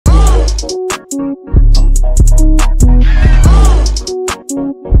Yeah,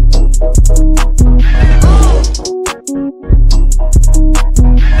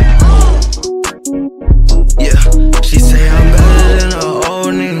 she say I'm better than a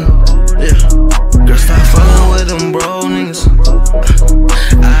old nigga. Yeah, girl, stop fucking with them bro niggas.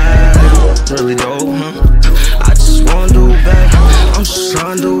 I really don't, huh? I just wanna do better. I'm just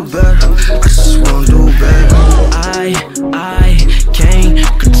trying to do better. I just wanna do better. I can't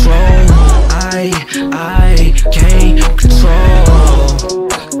control. I can't control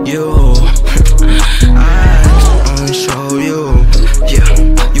you. I only show you. Yeah,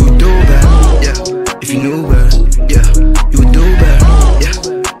 you would do better. Yeah, if you knew better. Yeah, you would do better. Yeah,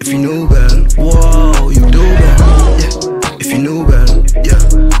 if you knew better. Whoa, you would do better. Yeah, if you knew better. Yeah,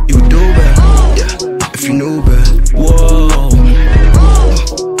 you would do better. Yeah, if you knew better. Whoa,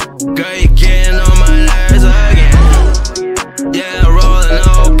 girl, you getting on my nerves again. Yeah, rolling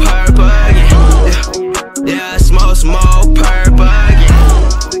on purple again. Yeah, I smoke some more purple again.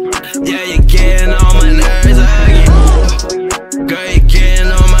 Yeah, you getting on my nerves again. Girl, you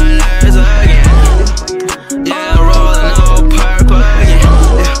getting on my nerves again. Yeah, rolling on purple again.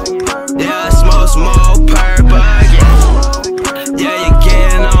 Yeah, I smoke some more purple again. Yeah, you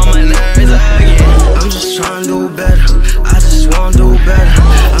getting on my nerves again. I'm just trying to do better. I just wanna do better.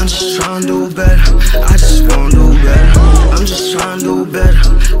 I'm just trying to do better. I just wanna do better. I'm just trying to do better.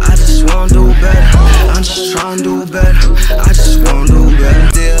 I just wanna do better. I'm just trying to do better. I just wanna do better.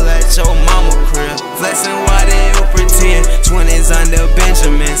 Still at your mama crib, flexing, why do you pretend? 20s under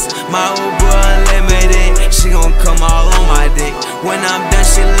Benjamins, my Uber unlimited. She gon' come all on my dick. When I'm done,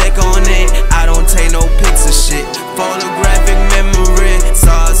 she lick on it. I don't take no pics of shit. Photographic memory.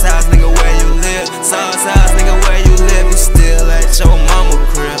 Sosshouse, nigga, where you live? Sosshouse, nigga, where you live? You still at your mama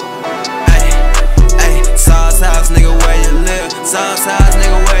crib. Sosshouse, nigga, where you live? Sosshouse,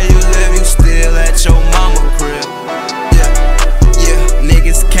 nigga, where you live? You still at your mama crib. Yeah,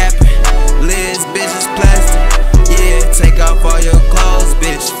 niggas capping, lids, bitches plastic. Yeah, take off all your clothes,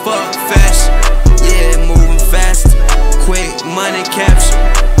 bitch, fuck fashion. Yeah, moving faster, quick money capture.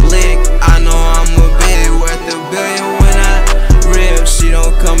 Lick, I know I'm a bit worth $1 billion when I rip. She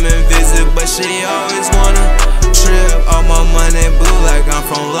don't come and visit, but she always wanna trip. All my money blue like I'm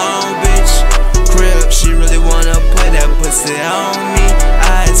from Long Beach. Crib, she really wanna put that pussy on me.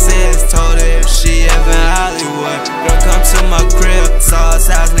 I had since told her if she ever in Hollywood, girl, come to my crib.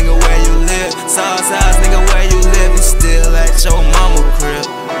 Sosshouse, nigga, where you live? Sosshouse, nigga, where you live? You still at your mama crib.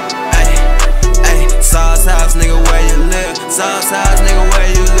 Sosshouse, nigga, where you live? Sosshouse, nigga,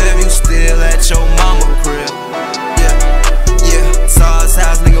 where you live? You still at your mama crib. Yeah,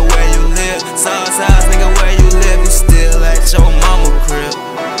 Sosshouse, nigga, where you live? Sosshouse, nigga, where you live? You still at your mama crib.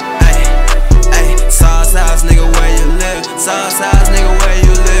 Sosshouse, nigga, where you live? Sosshouse, nigga, where you live?